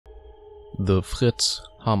The Fritz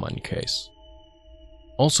Haarmann case.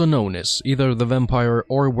 Also known as either the Vampire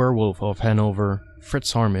or Werewolf of Hanover,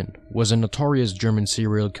 Fritz Haarmann was a notorious German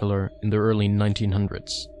serial killer in the early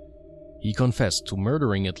 1900s. He confessed to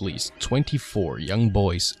murdering at least 24 young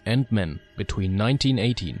boys and men between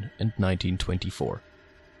 1918 and 1924.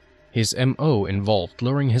 His MO involved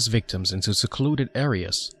luring his victims into secluded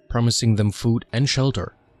areas, promising them food and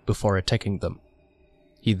shelter before attacking them.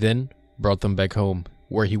 He then brought them back home,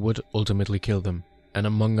 where he would ultimately kill them, and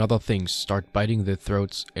among other things start biting their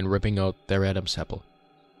throats and ripping out their Adam's apple.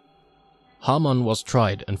 Haarmann was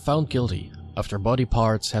tried and found guilty after body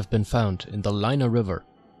parts have been found in the Leine River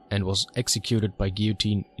and was executed by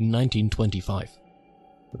guillotine in 1925.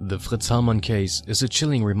 The Fritz Haarmann case is a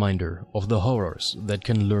chilling reminder of the horrors that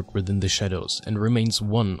can lurk within the shadows and remains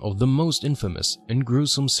one of the most infamous and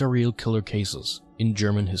gruesome serial killer cases in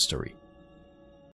German history.